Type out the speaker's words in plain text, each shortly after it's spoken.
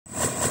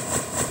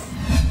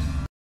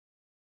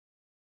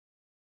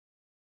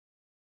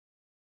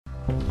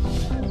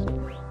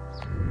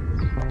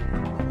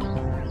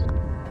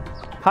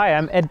Hi,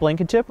 I'm Ed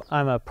Blankenship.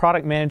 I'm a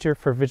product manager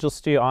for Visual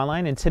Studio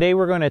Online, and today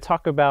we're going to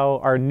talk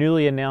about our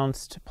newly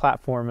announced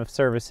platform of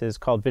services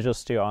called Visual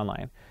Studio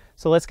Online.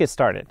 So let's get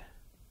started.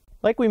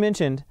 Like we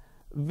mentioned,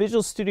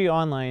 Visual Studio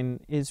Online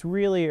is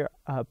really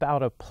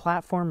about a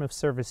platform of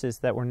services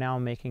that we're now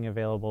making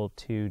available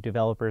to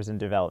developers and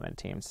development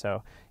teams.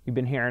 So you've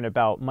been hearing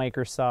about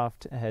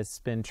Microsoft has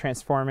been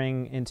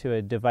transforming into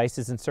a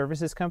devices and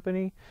services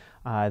company.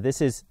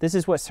 This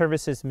is what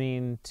services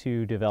mean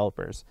to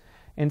developers.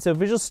 And so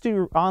Visual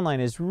Studio Online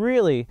is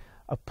really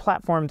a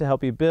platform to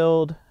help you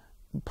build,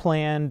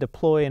 plan,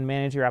 deploy, and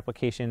manage your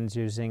applications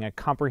using a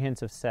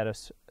comprehensive set of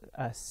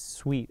a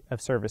suite of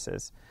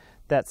services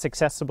that's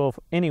accessible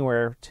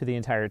anywhere to the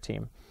entire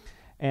team.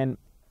 And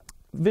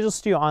Visual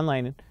Studio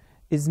Online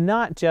is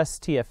not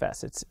just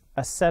TFS. It's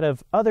a set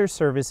of other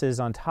services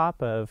on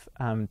top of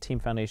Team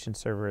Foundation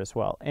Server as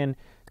well. And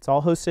it's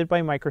all hosted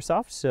by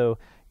Microsoft, so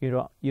you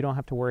don't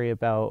have to worry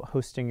about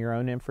hosting your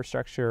own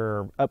infrastructure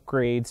or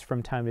upgrades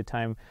from time to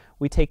time.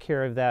 We take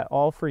care of that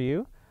all for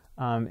you.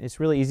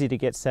 It's really easy to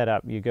get set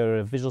up. You go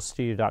to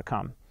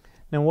visualstudio.com.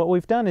 Now what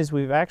we've done is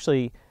we've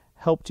actually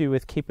helped you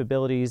with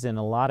capabilities in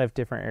a lot of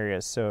different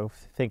areas. So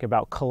think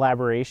about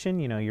collaboration.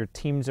 You know, your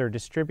teams are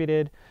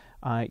distributed.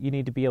 You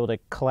need to be able to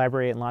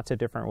collaborate in lots of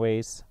different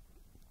ways.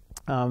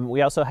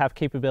 We also have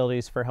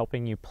capabilities for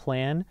helping you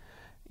plan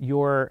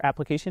your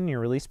application, your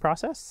release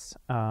process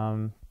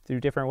through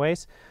different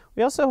ways.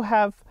 We also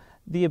have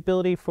the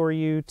ability for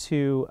you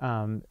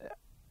to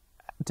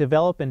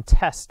develop and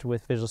test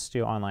with Visual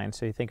Studio Online.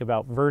 So you think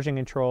about version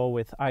control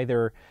with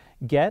either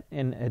Get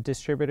in a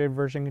distributed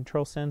version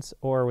control sense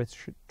or with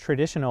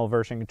traditional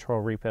version control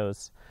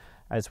repos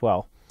as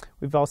well.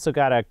 We've also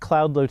got a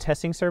cloud load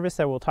testing service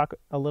that we'll talk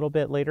a little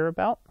bit later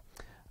about,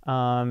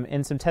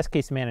 and some test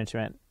case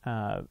management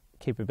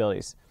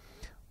capabilities.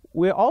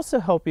 We'll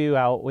also help you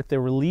out with the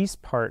release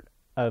part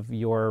of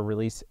your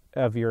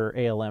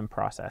ALM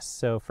process.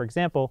 So for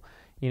example,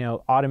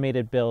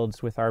 automated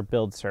builds with our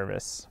build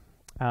service,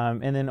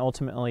 and then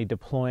ultimately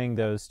deploying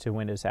those to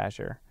Windows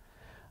Azure.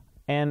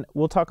 And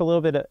we'll talk a little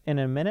bit in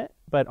a minute,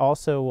 but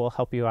also we'll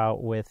help you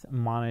out with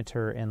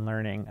monitor and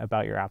learning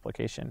about your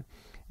application.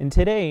 And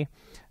today,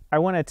 I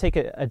want to take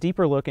a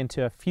deeper look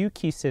into a few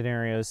key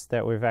scenarios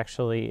that we've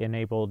actually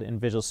enabled in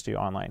Visual Studio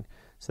Online.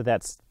 So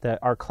that's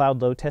our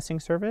cloud load testing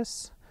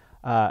service,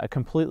 a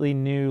completely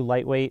new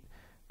lightweight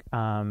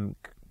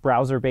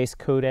browser-based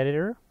code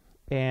editor,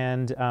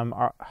 and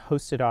our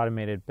hosted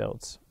automated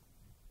builds.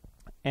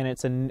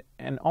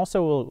 And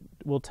also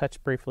we'll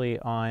touch briefly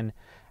on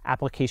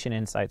application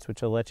insights,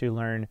 which will let you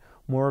learn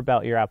more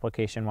about your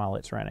application while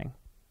it's running.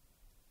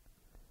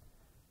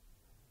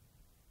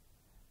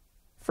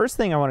 First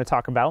thing I want to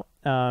talk about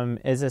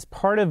is as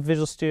part of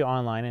Visual Studio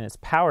Online, and it's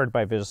powered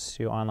by Visual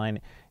Studio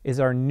Online, is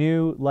our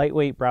new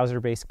lightweight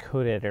browser-based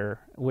code editor,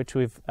 which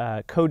we've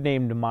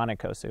codenamed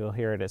Monaco, so you'll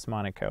hear it as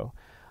Monaco.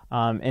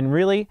 And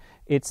really,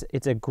 it's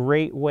a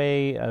great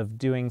way of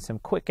doing some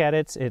quick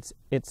edits.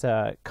 It's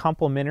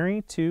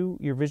complementary to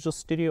your Visual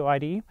Studio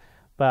IDE,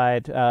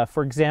 but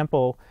for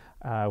example,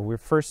 we're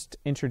first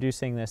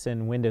introducing this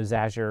in Windows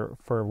Azure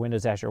for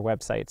Windows Azure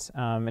websites,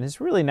 and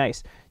it's really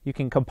nice. You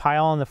can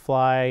compile on the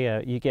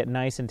fly. You get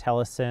nice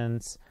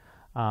IntelliSense,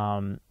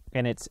 and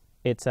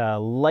it's a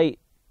lightweight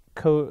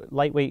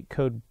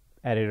code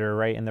editor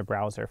right in the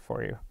browser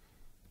for you.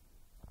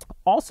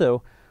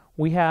 Also,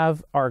 we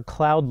have our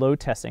cloud load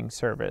testing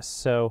service.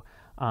 So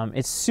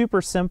it's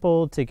super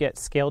simple to get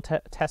scale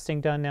testing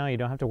done now. You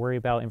don't have to worry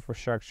about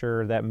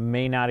infrastructure that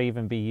may not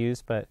even be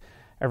used, but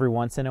every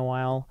once in a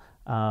while,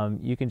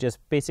 you can just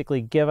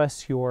basically give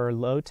us your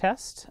load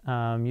test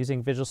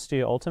using Visual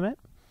Studio Ultimate.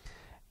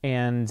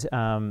 And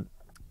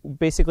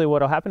basically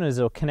what will happen is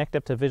it'll connect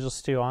up to Visual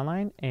Studio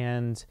Online,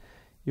 and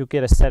you'll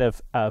get a set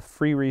of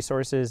free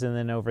resources, and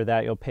then over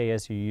that you'll pay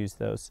as you use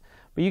those.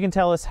 But you can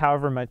tell us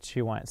however much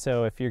you want.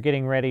 So if you're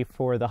getting ready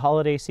for the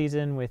holiday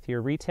season with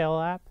your retail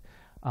app,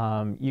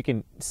 you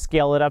can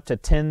scale it up to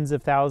tens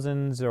of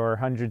thousands or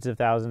hundreds of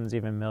thousands,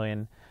 even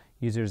million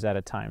users at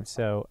a time.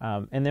 So,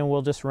 and then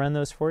we'll just run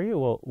those for you.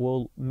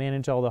 We'll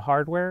manage all the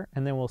hardware,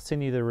 and then we'll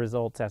send you the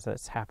results as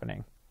it's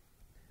happening.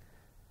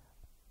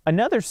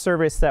 Another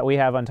service that we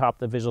have on top of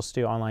the Visual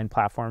Studio Online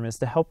platform is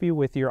to help you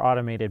with your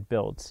automated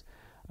builds.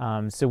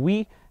 So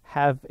we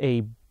have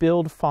a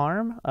build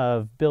farm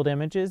of build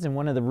images, and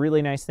one of the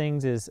really nice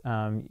things is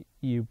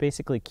you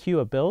basically queue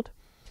a build,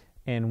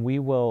 and we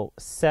will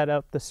set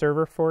up the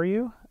server for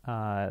you,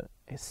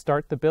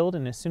 start the build,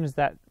 and as soon as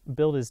that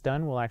build is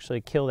done, we'll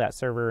actually kill that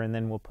server, and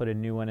then we'll put a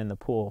new one in the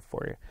pool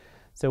for you.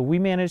 So we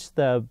manage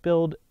the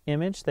build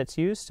image that's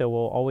used, so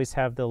we'll always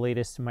have the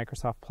latest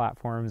Microsoft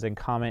platforms and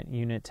comment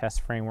unit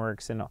test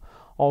frameworks and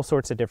all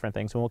sorts of different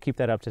things, and we'll keep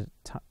that up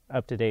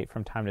to date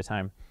from time to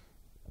time.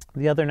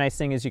 The other nice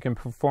thing is you can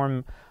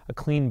perform a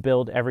clean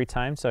build every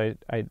time. So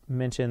I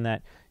mentioned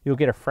that you'll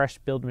get a fresh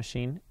build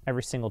machine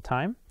every single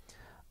time.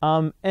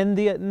 And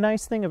the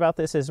nice thing about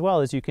this as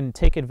well is you can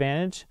take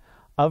advantage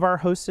of our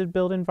hosted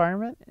build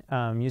environment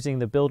using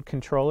the build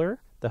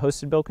controller, the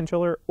hosted build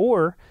controller,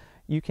 or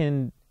you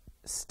can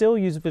still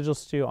use Visual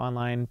Studio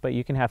Online, but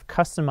you can have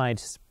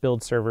customized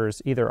build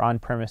servers either on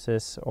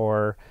premises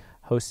or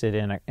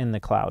hosted in the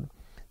cloud.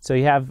 So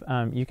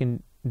you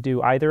can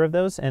do either of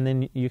those, and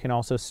then you can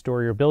also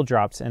store your build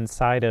drops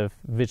inside of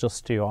Visual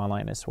Studio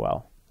Online as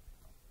well.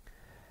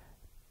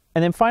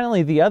 And then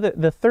finally,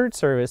 the third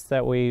service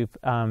that we've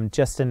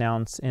just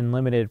announced in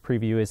limited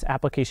preview is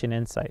Application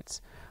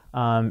Insights.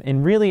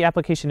 And really,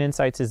 Application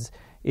Insights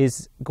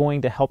is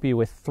going to help you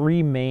with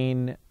three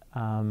main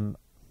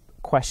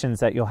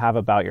questions that you'll have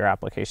about your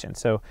application.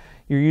 So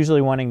you're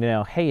usually wanting to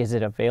know, hey, is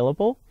it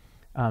available?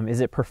 Is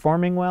it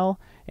performing well?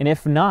 And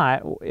if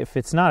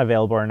it's not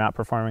available or not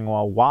performing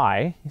well,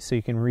 why? So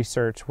you can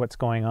research what's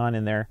going on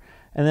in there.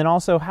 And then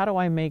also, how do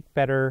I make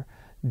better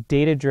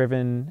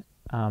data-driven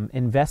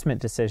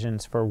investment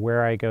decisions for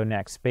where I go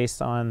next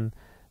based on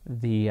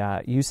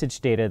the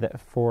usage data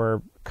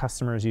for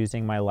customers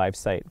using my live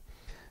site?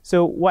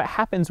 So what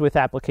happens with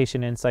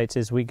Application Insights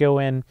is we go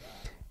in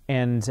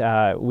and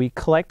we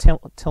collect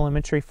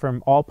telemetry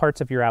from all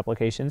parts of your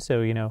application.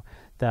 So,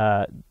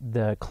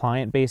 the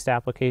client-based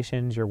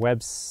applications, your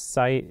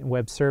website,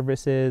 web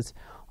services,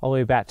 all the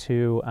way back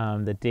to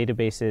the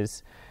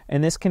databases.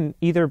 And this can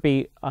either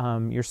be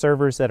your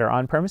servers that are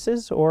on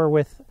premises or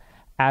with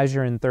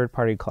Azure and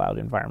third-party cloud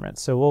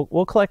environments. So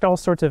we'll collect all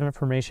sorts of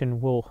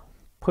information. We'll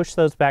push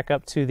those back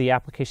up to the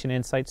Application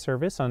Insights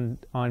service on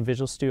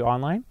Visual Studio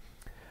Online.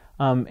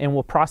 And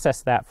we'll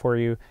process that for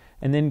you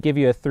and then give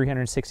you a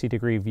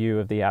 360-degree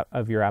view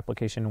of your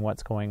application and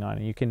what's going on.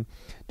 And you can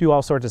do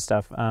all sorts of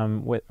stuff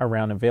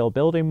around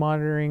availability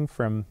monitoring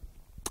from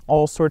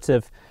all sorts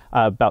of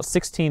about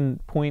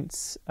 16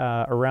 points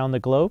around the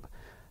globe.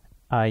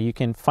 You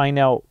can find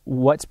out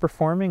what's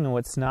performing and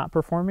what's not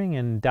performing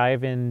and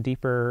dive in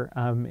deeper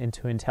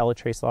into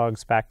IntelliTrace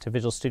logs back to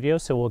Visual Studio.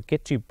 So we'll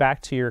get you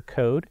back to your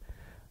code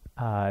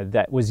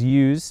that was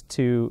used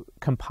to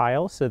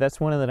compile. So that's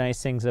one of the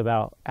nice things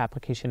about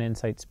Application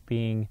Insights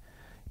being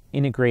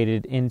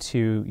integrated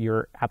into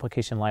your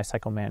application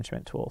lifecycle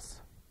management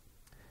tools.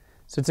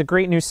 So it's a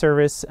great new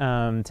service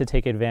to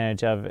take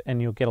advantage of,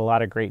 and you'll get a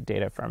lot of great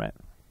data from it.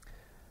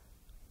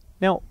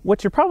 Now,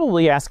 what you're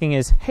probably asking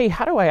is, hey,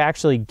 how do I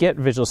actually get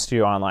Visual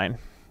Studio Online?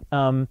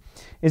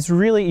 It's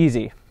really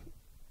easy.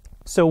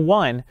 So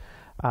one,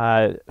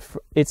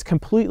 it's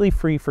completely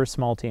free for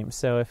small teams.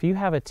 So if you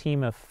have a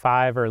team of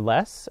 5 or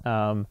less,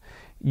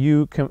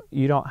 you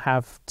don't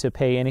have to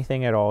pay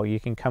anything at all. You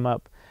can come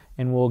up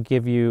and we'll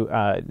give you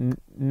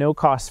no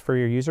cost for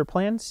your user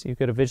plans. You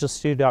go to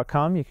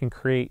visualstudio.com. You can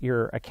create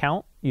your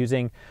account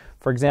using,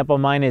 for example,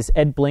 mine is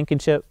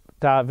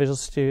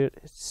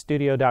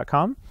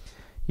edblinkenship.visualstudio.com.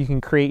 You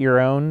can create your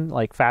own,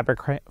 like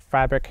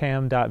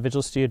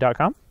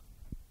fabricam.visualstudio.com.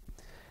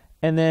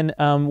 And then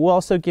we'll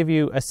also give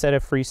you a set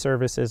of free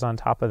services on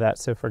top of that.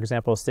 So, for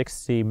example,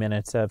 60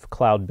 minutes of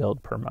cloud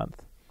build per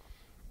month.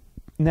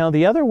 Now,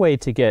 the other way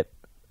to get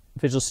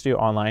Visual Studio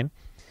Online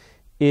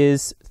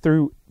is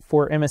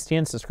for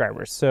Msdn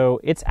subscribers. So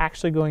it's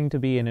actually going to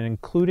be an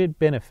included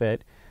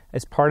benefit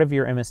as part of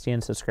your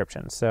Msdn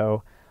subscription.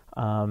 So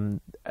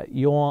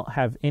you won't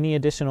have any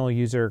additional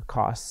user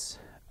costs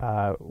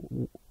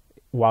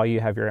while you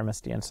have your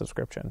Msdn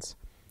subscriptions.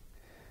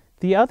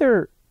 The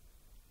other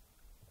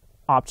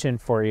option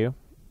for you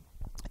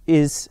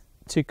is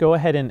to go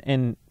ahead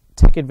and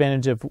take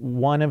advantage of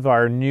one of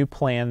our new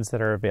plans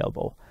that are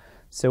available.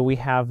 So we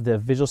have the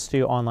Visual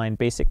Studio Online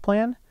Basic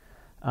Plan,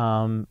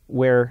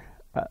 where,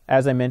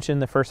 as I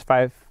mentioned, the first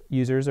 5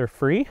 users are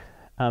free.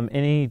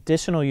 Any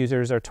additional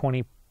users are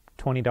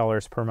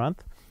 $20 per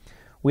month.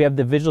 We have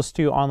the Visual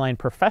Studio Online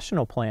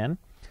Professional Plan,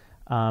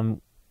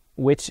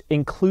 which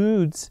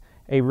includes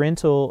a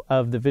rental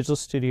of the Visual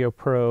Studio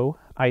Pro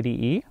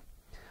IDE.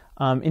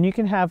 And you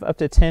can have up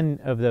to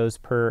 10 of those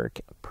per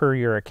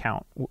your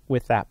account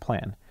with that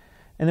plan.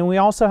 And then we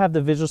also have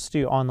the Visual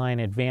Studio Online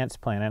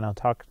Advanced Plan, and I'll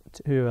talk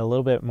to you a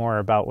little bit more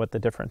about what the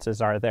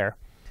differences are there.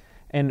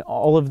 And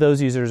all of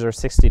those users are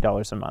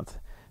 $60 a month.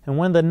 And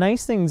one of the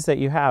nice things that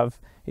you have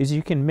is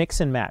you can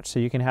mix and match.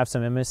 So you can have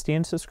some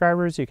Msdn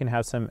subscribers, you can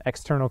have some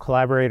external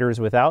collaborators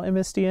without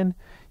Msdn.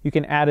 You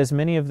can add as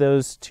many of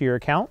those to your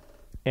account,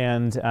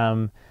 and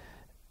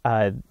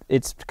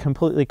it's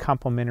completely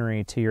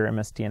complementary to your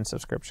Msdn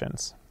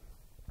subscriptions.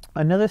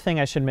 Another thing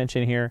I should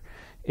mention here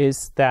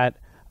is that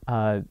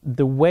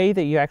the way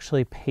that you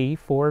actually pay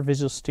for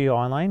Visual Studio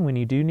Online, when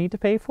you do need to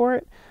pay for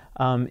it,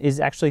 is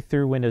actually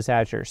through Windows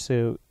Azure.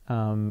 So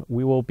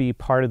we will be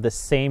part of the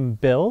same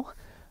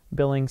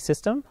billing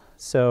system.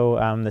 So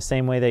the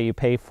same way that you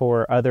pay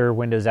for other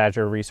Windows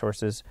Azure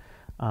resources,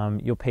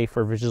 you'll pay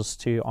for Visual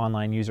Studio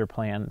Online user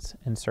plans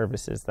and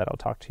services that I'll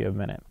talk to you in a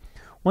minute.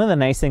 One of the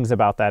nice things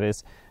about that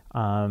is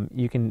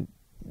you can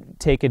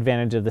take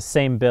advantage of the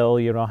same bill.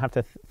 You don't have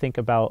to think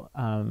about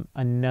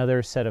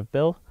another set of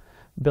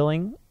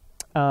billing.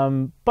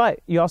 But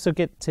you also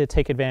get to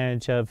take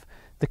advantage of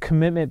the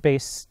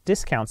commitment-based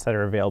discounts that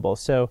are available.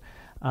 So,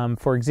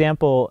 for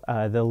example,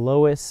 the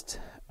lowest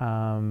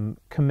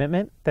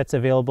commitment that's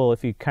available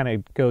if you kind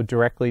of go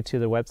directly to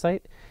the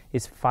website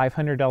is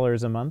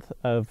 $500 a month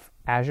of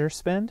Azure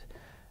spend,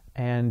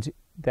 and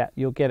that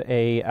you'll get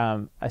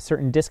a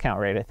certain discount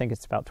rate. I think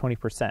it's about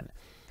 20%.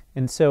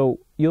 And so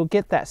you'll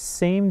get that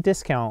same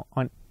discount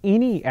on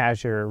any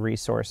Azure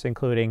resource,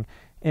 including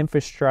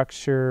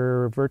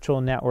infrastructure,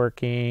 virtual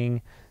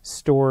networking,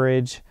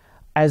 storage,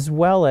 as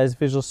well as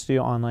Visual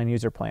Studio Online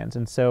user plans.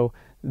 And so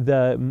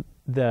the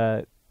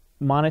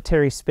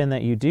monetary spend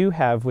that you do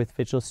have with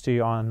Visual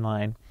Studio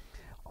Online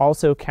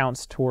also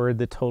counts toward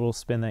the total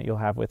spend that you'll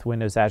have with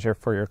Windows Azure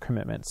for your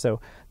commitment. So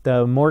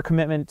the more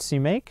commitments you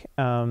make,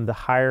 the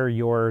higher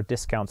your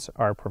discounts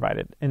are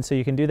provided. And so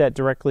you can do that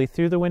directly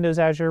through the Windows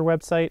Azure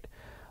website,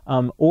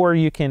 or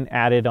you can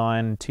add it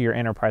on to your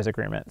enterprise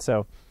agreement.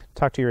 So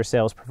talk to your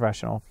sales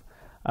professional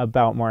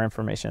about more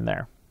information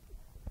there.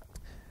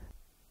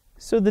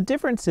 So the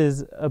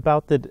differences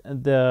about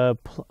the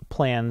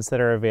plans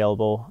that are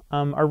available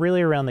are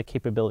really around the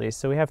capabilities.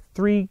 So we have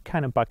three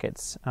kind of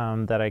buckets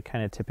that I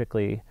kind of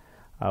typically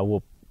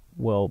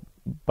will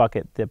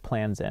bucket the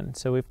plans in.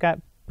 So we've got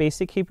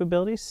basic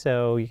capabilities,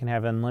 so you can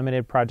have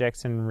unlimited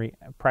projects and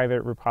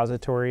private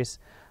repositories.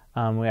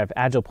 We have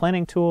agile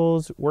planning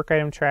tools, work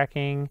item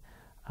tracking,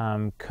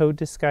 code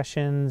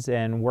discussions,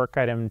 and work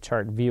item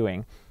chart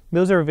viewing.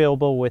 Those are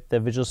available with the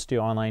Visual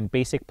Studio Online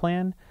Basic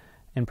Plan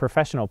and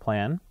Professional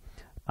Plan,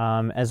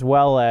 as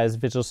well as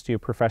Visual Studio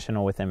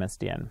Professional with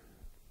Msdn.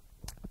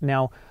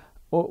 Now,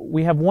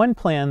 we have one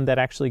plan that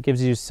actually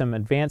gives you some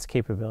advanced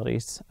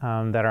capabilities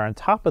that are on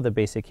top of the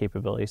basic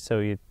capabilities. So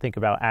you think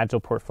about agile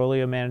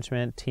portfolio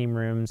management, team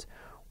rooms,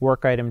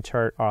 work item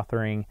chart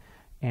authoring,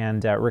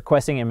 and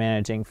requesting and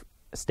managing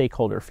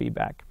stakeholder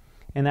feedback.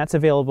 And that's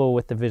available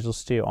with the Visual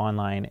Studio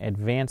Online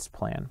Advanced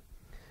Plan.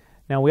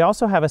 Now, we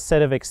also have a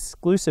set of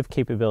exclusive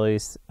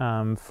capabilities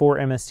for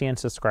Msdn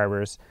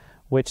subscribers,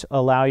 which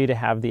allow you to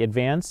have the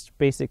advanced,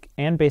 basic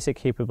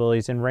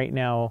capabilities. And right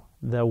now,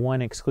 the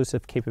one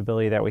exclusive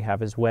capability that we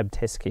have is web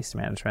test case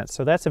management.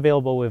 So that's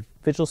available with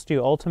Visual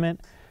Studio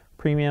Ultimate,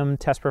 Premium,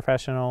 Test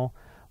Professional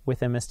with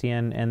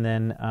Msdn, and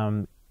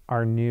then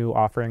our new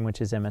offering, which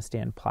is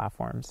Msdn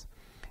Platforms.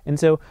 And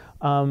so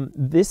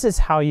this is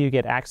how you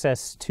get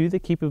access to the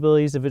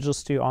capabilities of Visual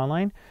Studio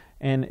Online.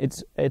 And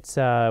it's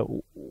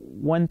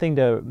one thing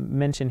to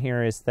mention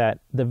here is that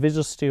the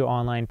Visual Studio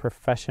Online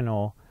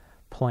Professional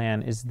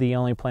plan is the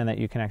only plan that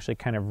you can actually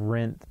kind of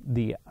rent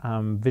the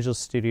Visual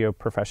Studio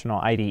Professional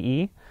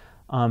IDE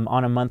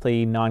on a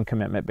monthly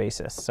non-commitment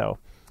basis. So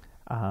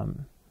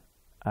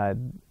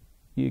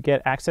you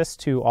get access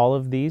to all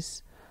of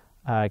these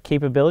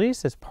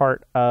capabilities as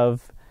part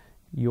of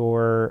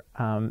your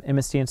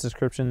Msdn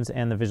subscriptions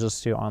and the Visual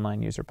Studio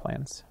Online user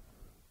plans.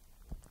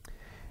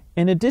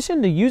 In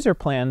addition to user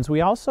plans,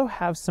 we also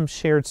have some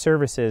shared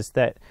services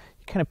that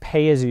you kind of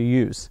pay as you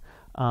use.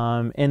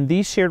 And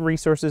these shared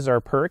resources are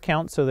per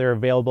account, so they're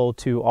available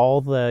to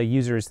all the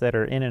users that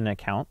are in an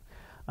account.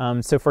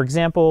 So for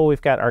example,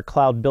 we've got our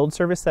cloud build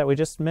service that we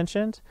just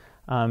mentioned,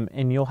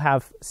 and you'll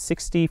have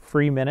 60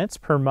 free minutes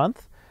per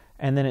month,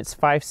 and then it's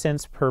 5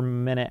 cents per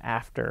minute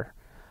after.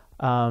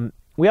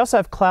 We also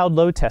have cloud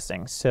load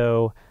testing.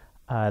 So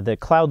the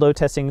cloud load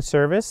testing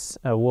service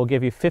will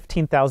give you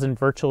 15,000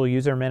 virtual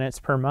user minutes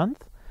per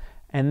month,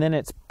 and then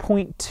it's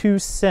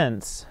 0.2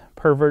 cents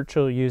per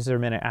virtual user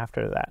minute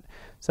after that.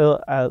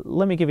 So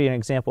let me give you an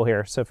example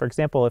here. So for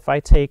example, if I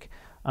take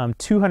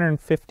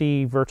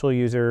 250 virtual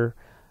users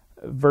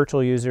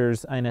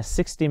in a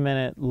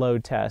 60-minute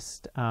load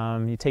test,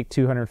 you take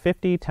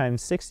 250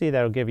 times 60,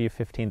 that'll give you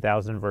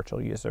 15,000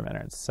 virtual user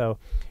minutes. So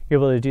you're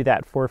able to do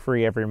that for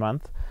free every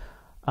month.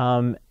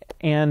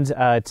 And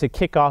to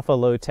kick off a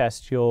load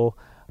test, you'll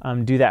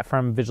do that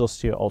from Visual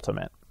Studio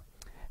Ultimate.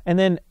 And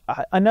then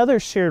another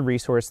shared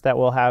resource that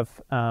we'll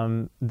have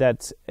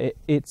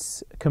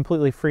it's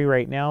completely free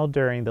right now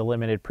during the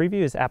limited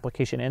preview is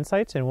Application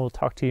Insights, and we'll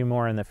talk to you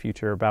more in the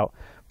future about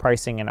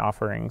pricing and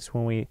offerings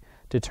when we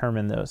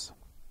determine those.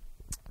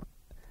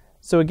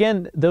 So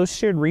again, those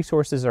shared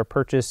resources are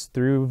purchased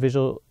through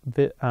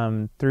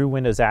through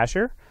Windows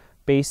Azure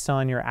based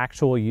on your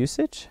actual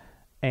usage.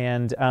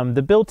 And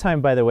the build time,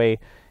 by the way,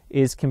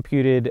 is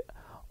computed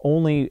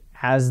only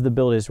as the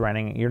build is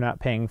running. You're not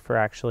paying for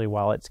actually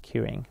while it's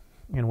queuing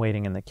and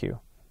waiting in the queue.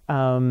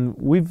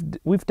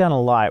 We've done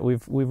a lot.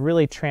 We've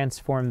really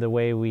transformed the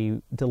way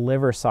we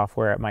deliver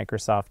software at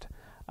Microsoft.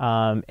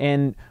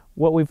 And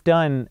what we've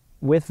done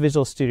with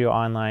Visual Studio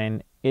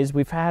Online is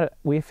we've had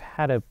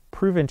a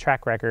proven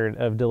track record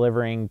of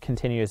delivering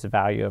continuous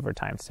value over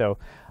time. So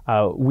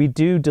we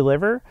do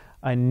deliver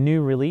a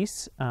new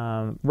release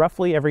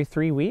roughly every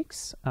 3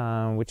 weeks,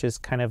 which is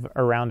kind of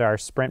around our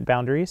sprint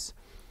boundaries.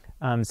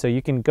 So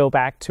you can go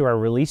back to our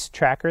release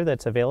tracker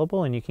that's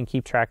available, and you can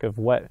keep track of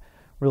what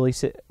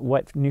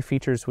new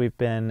features we've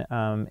been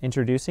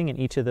introducing in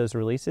each of those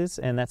releases,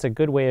 and that's a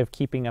good way of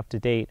keeping up to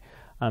date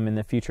in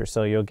the future.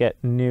 So you'll get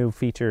new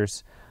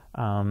features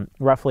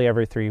roughly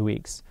every 3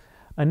 weeks.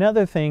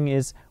 Another thing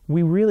is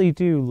we really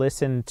do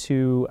listen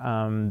to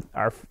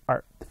our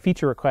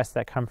feature requests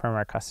that come from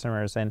our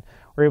customers, and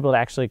we're able to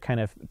actually kind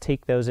of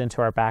take those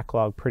into our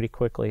backlog pretty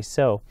quickly.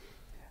 So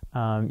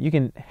you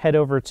can head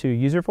over to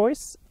User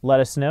Voice, let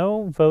us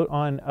know, vote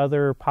on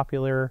other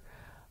popular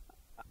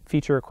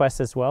feature requests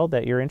as well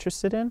that you're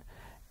interested in,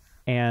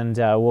 and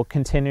we'll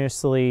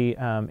continuously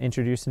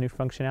introduce new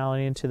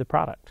functionality into the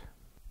product.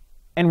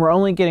 And we're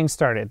only getting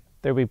started.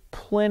 There'll be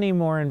plenty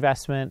more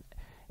investment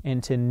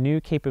into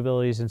new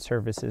capabilities and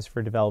services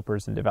for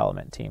developers and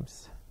development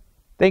teams.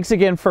 Thanks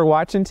again for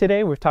watching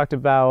today. We've talked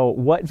about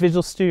what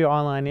Visual Studio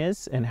Online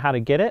is and how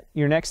to get it.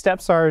 Your next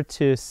steps are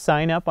to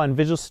sign up on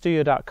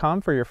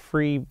visualstudio.com for your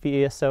free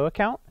VSO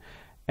account,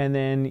 and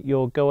then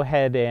you'll go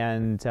ahead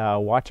and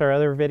watch our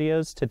other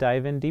videos to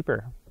dive in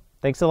deeper.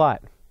 Thanks a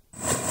lot.